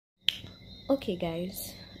Okay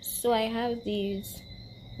guys, so I have these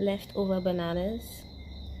leftover bananas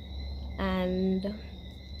and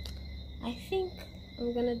I think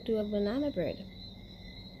I'm gonna do a banana bread.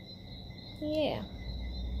 Yeah,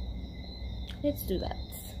 let's do that.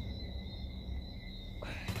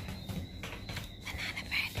 Banana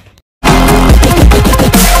bread.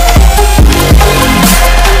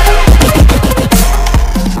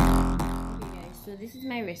 Okay guys, so this is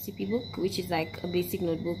my recipe book, which is like a basic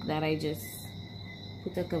notebook that I just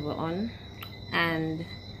put a cover on, and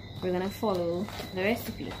we're gonna follow the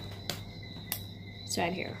recipe. It's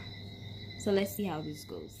right here, so let's see how this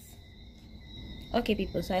goes. Okay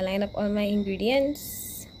people, so I line up all my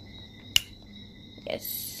ingredients.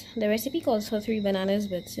 Yes, the recipe calls for 3 bananas,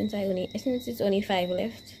 but since it's only 5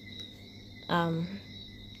 left, I'm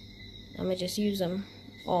gonna just use them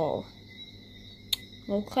all.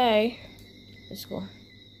 Okay, let's go.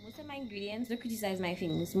 Most of my ingredients, don't criticize my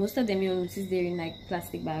things, most of them you'll notice they're in like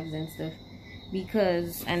plastic bags and stuff,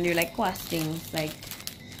 and they're like costings,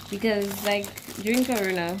 because like during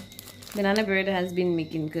Corona, banana bread has been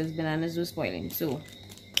making because bananas were spoiling, so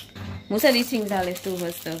most of these things are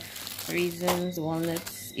leftover stuff. Raisins,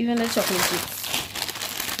 walnuts, even the chocolate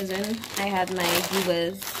chips, because when I had my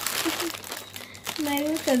goobers, my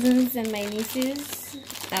little cousins and my nieces,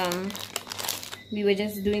 we were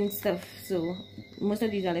just doing stuff, so most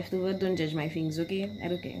of these are leftover. Don't judge my things, okay? I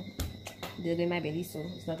don't care. They're in my belly, so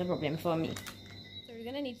it's not a problem for me. So we're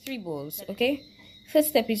gonna need 3 bowls, okay? First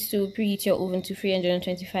step is to preheat your oven to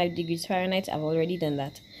 325 degrees Fahrenheit. I've already done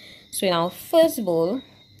that. So in our first bowl,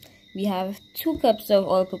 we have 2 cups of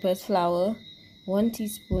all-purpose flour, 1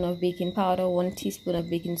 teaspoon of baking powder, 1 teaspoon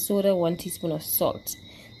of baking soda, 1 teaspoon of salt.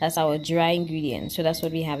 That's our dry ingredient. So that's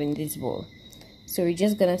what we have in this bowl. So we're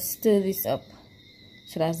just gonna stir this up.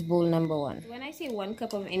 So that's bowl number 1. When I say 1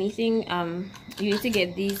 cup of anything, you need to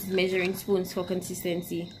get these measuring spoons for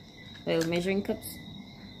consistency. Well, measuring cups,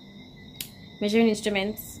 measuring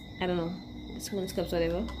instruments, I don't know, spoons, cups,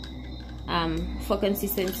 whatever, for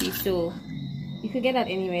consistency. So you could get that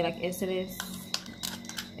anyway, like SMS,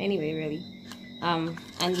 anyway really,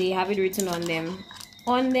 and they have it written on them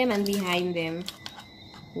and behind them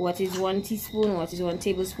what is 1 teaspoon, what is 1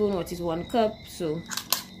 tablespoon, what is 1 cup. So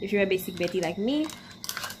if you're a basic Betty like me,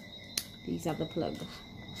 these are the plug.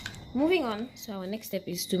 Moving on, so our next step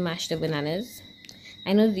is to mash the bananas.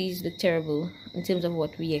 I know these look terrible in terms of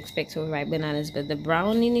what we expect of ripe bananas, but the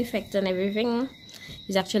browning effect and everything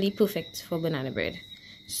is actually perfect for banana bread.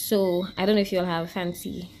 So I don't know if you'll have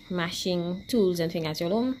fancy mashing tools and things at your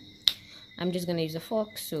home. I'm just gonna use a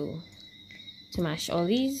fork to mash all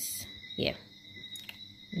these. Yeah,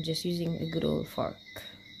 I'm just using a good old fork.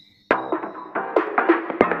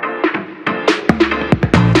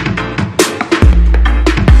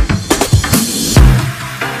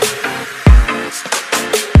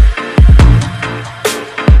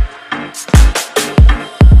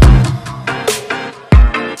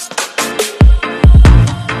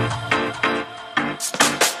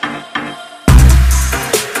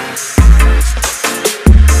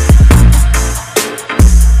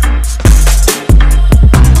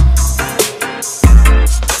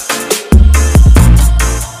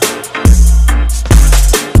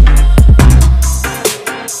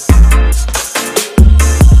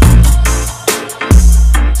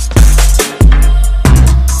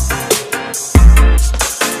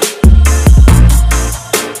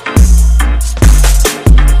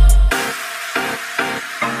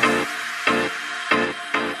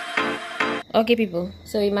 Okay people,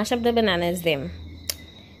 so we mash up the bananas then.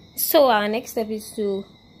 So our next step is to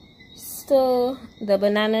stir the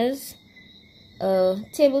bananas, a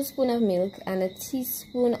tablespoon of milk and a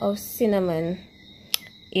teaspoon of cinnamon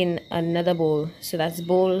in another bowl. So that's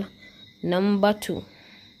bowl number 2.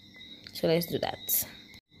 So let's do that.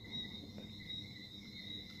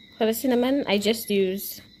 For the cinnamon, I just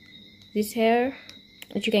use this here,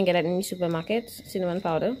 which you can get at any supermarket, cinnamon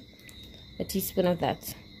powder, a teaspoon of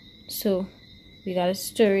that. So we gotta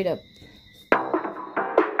stir it up.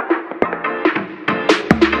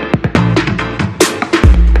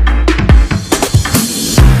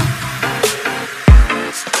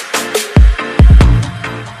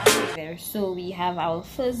 There, so we have our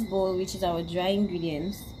first bowl, which is our dry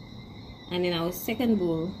ingredients, and then our second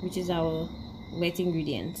bowl, which is our wet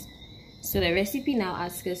ingredients. So the recipe now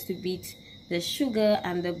asks us to beat the sugar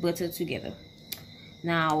and the butter together.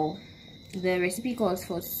 Now the recipe calls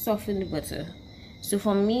for softened butter. So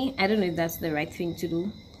for me, I don't know if that's the right thing to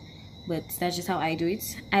do, but that's just how I do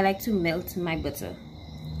it. I like to melt my butter.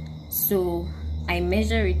 So I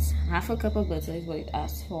measure it, half a cup of butter is what it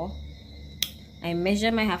asks for. I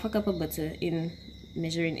measure my half a cup of butter in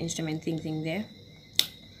measuring instrument thing there,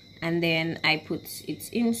 and then I put it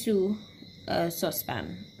into a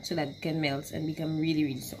saucepan so that it can melt and become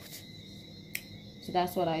really soft. So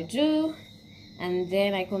that's what I do, and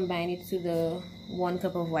then I combine it to the 1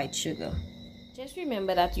 cup of white sugar. Just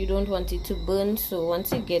remember that you don't want it to burn, so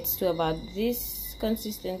once it gets to about this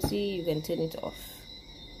consistency, you can turn it off,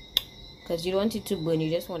 because you don't want it to burn, you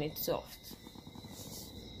just want it soft.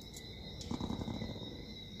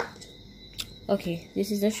 Okay,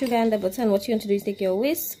 this is the sugar and the butter, and what you want to do is take your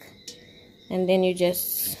whisk and then you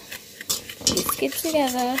just whisk it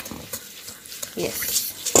together.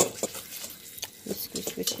 Yes, whisk,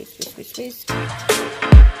 whisk, whisk, whisk, whisk, whisk, whisk.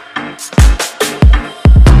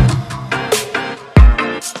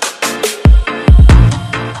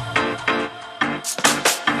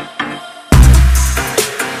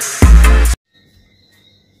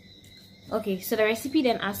 Okay, so the recipe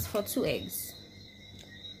then asks for 2 eggs.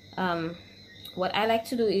 What I like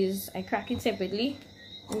to do is I crack it separately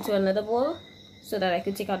into another bowl so that I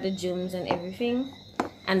could take out the germs and everything.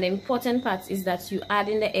 And the important part is that you add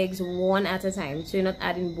in the eggs one at a time, so you're not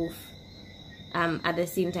adding both at the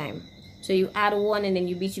same time. So you add one and then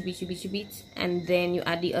you beat, and then you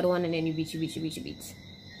add the other one and then you beat.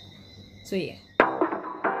 So yeah.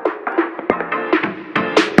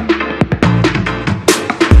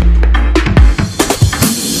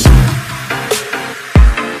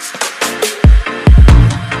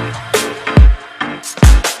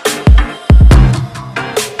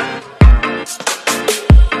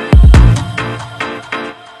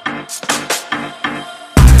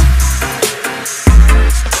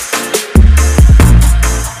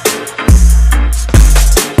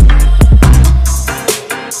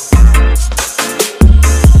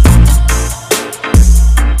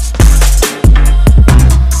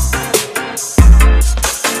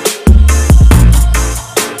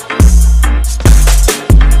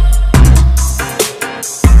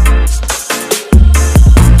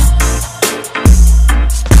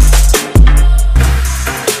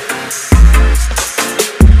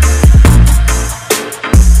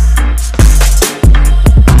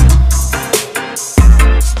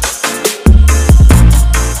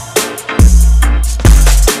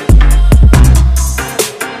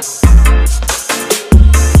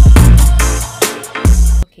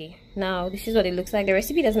 Now this is what it looks like. The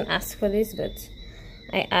recipe doesn't ask for this, but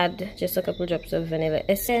I add just a couple drops of vanilla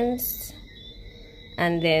essence,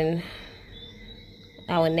 and then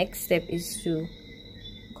our next step is to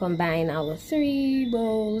combine our 3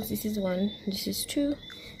 bowls. This is 1, this is 2,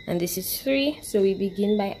 and this is 3. So we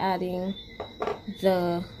begin by adding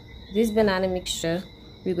this banana mixture.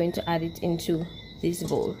 We're going to add it into this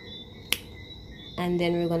bowl, and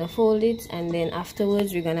then we're going to fold it, and then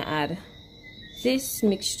afterwards we're going to add this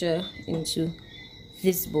mixture into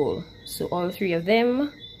this bowl. So all 3 of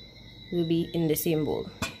them will be in the same bowl.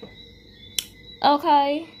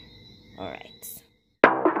 Okay, all right.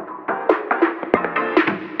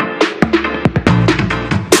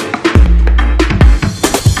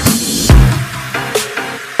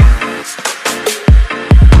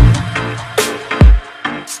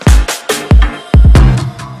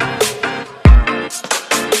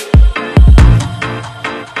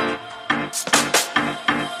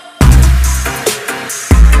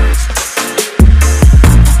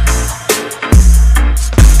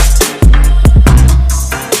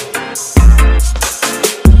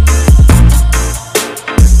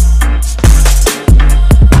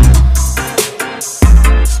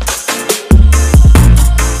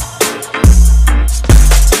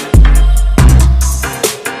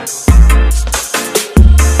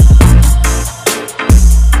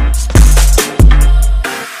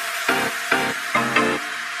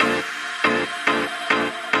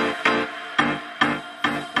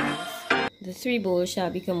 The 3 bowls shall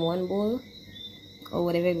become 1 bowl, or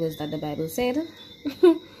whatever it was that the Bible said.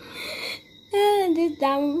 And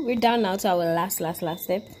we're down now to our last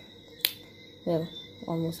step. Well,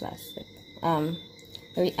 almost last step.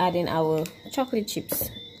 We add in our chocolate chips.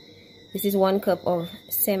 This is 1 cup of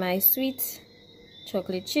semi-sweet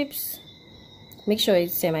chocolate chips. Make sure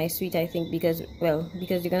it's semi-sweet, I think, because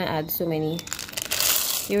you're gonna add so many.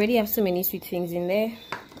 You already have so many sweet things in there.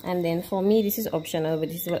 And then for me, this is optional, but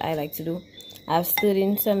this is what I like to do. I've stirred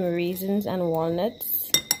in some raisins and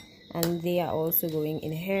walnuts, and they are also going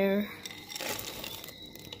in here.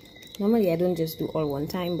 Normally I don't just do all one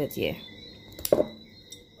time, but yeah.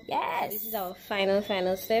 Yes, this is our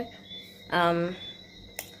final step.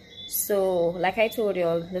 So like I told you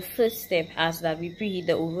all, the first step asks that we preheat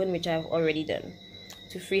the oven, which I've already done,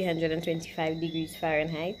 to 325 degrees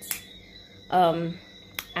Fahrenheit.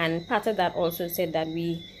 And part of that also said that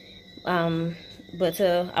we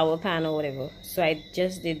butter our pan or whatever. So I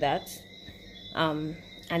just did that, and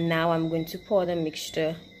now I'm going to pour the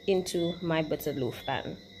mixture into my buttered loaf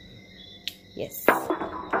pan. Yes.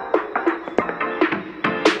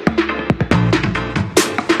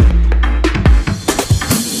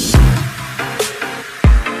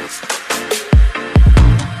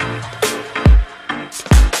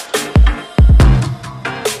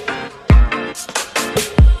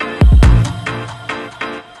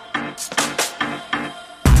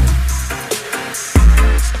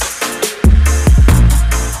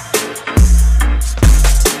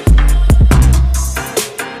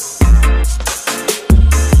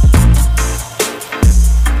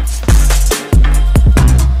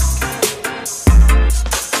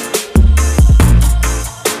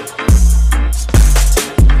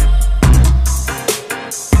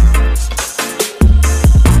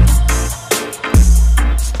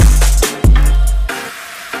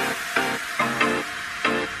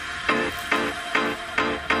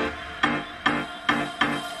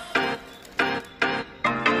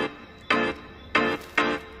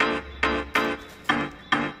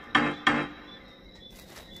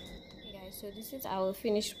 So this is our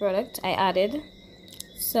finished product. I added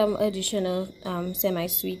some additional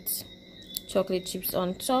semi-sweet chocolate chips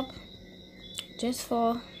on top, just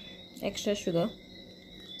for extra sugar.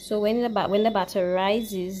 So when the batter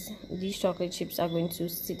rises, these chocolate chips are going to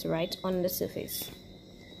sit right on the surface.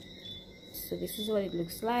 So this is what it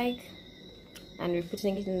looks like, and we're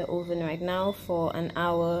putting it in the oven right now for 1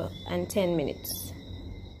 hour and 10 minutes.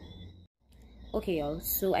 Okay, y'all.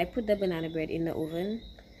 So I put the banana bread in the oven.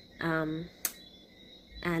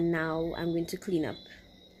 And now I'm going to clean up.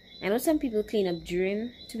 I know some people clean up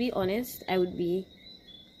during. To be honest, I would be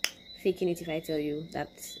faking it if I tell you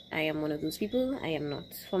that I am one of those people. I am not.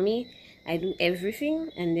 For me, I do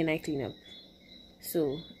everything and then I clean up.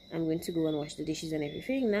 So I'm going to go and wash the dishes and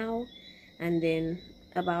everything now, and then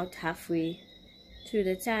about halfway through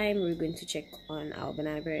the time we're going to check on our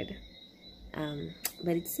banana bread.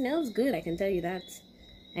 But it smells good, I can tell you that.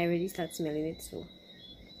 I already start smelling it, so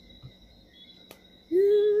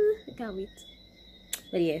I can't wait.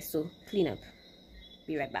 But yeah, so clean up.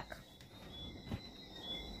 Be right back.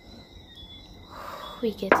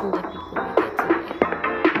 We getting there, people. We getting there.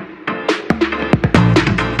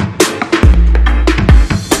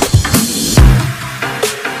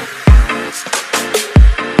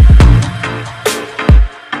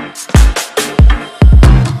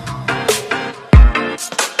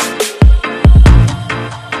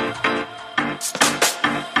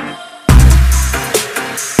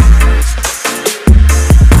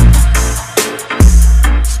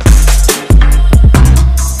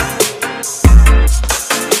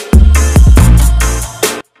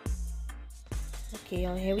 Okay,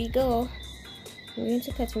 y'all, here we go. I'm going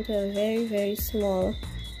to cut into a very, very small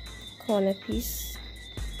corner piece.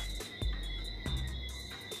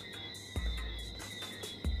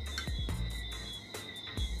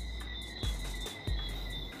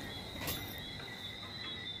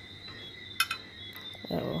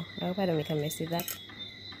 Oh, I hope I don't make a mess with that.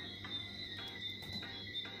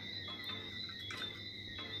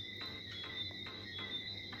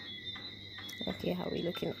 Okay, how are we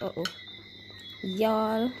looking? Uh-oh.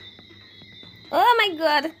 Y'all, oh my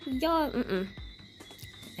god, y'all,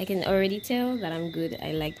 I can already tell that I'm good.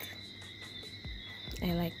 I like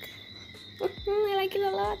it a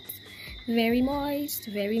lot. Very moist,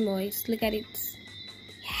 very moist. Look at it.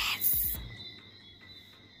 Yes.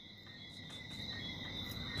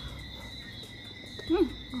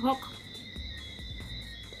 Hook.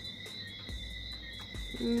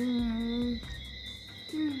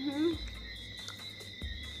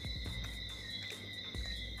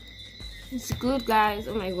 It's good, guys.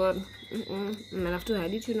 Oh my god. I might have to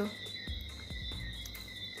hide it, you know.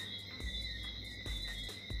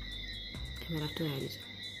 I might have to hide it.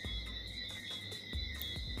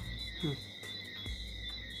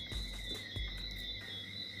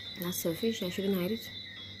 That's selfish. I shouldn't hide it.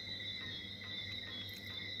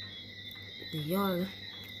 Y'all,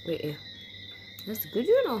 wait, that's good,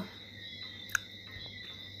 you know.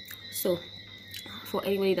 So, for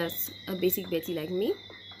anybody that's a basic Betty like me,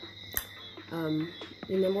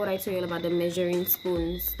 remember what I told you about the measuring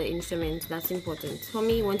spoons, the instruments. That's important. For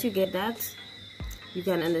me, once you get that, you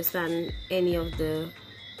can understand any of the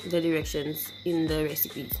directions in the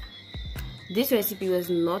recipes. This recipe was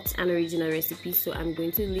not an original recipe, so I'm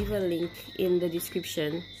going to leave a link in the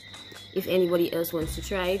description if anybody else wants to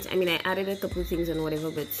try it. I mean, I added a couple things and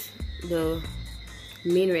whatever, but the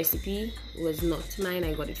main recipe was not mine.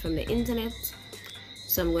 I got it from the internet,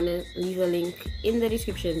 so I'm gonna leave a link in the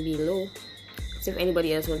description below. So if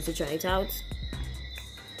anybody else wants to try it out,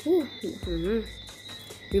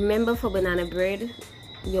 Remember, for banana bread,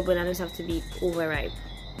 your bananas have to be overripe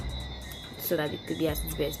so that it could be at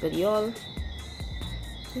its best. But y'all,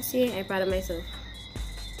 you see, I'm proud of myself.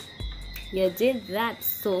 You did that,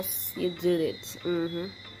 sauce. You did it.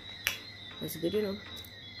 That's good, you know.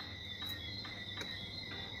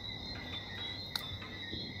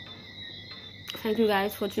 Thank you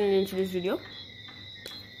guys for tuning into this video.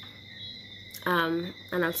 And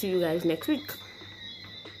I'll see you guys next week.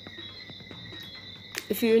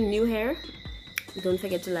 If you're new here, don't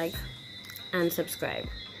forget to like and subscribe.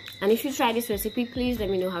 And if you try this recipe, please let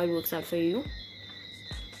me know how it works out for you.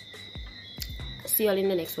 See y'all in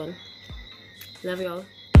the next one. Love y'all.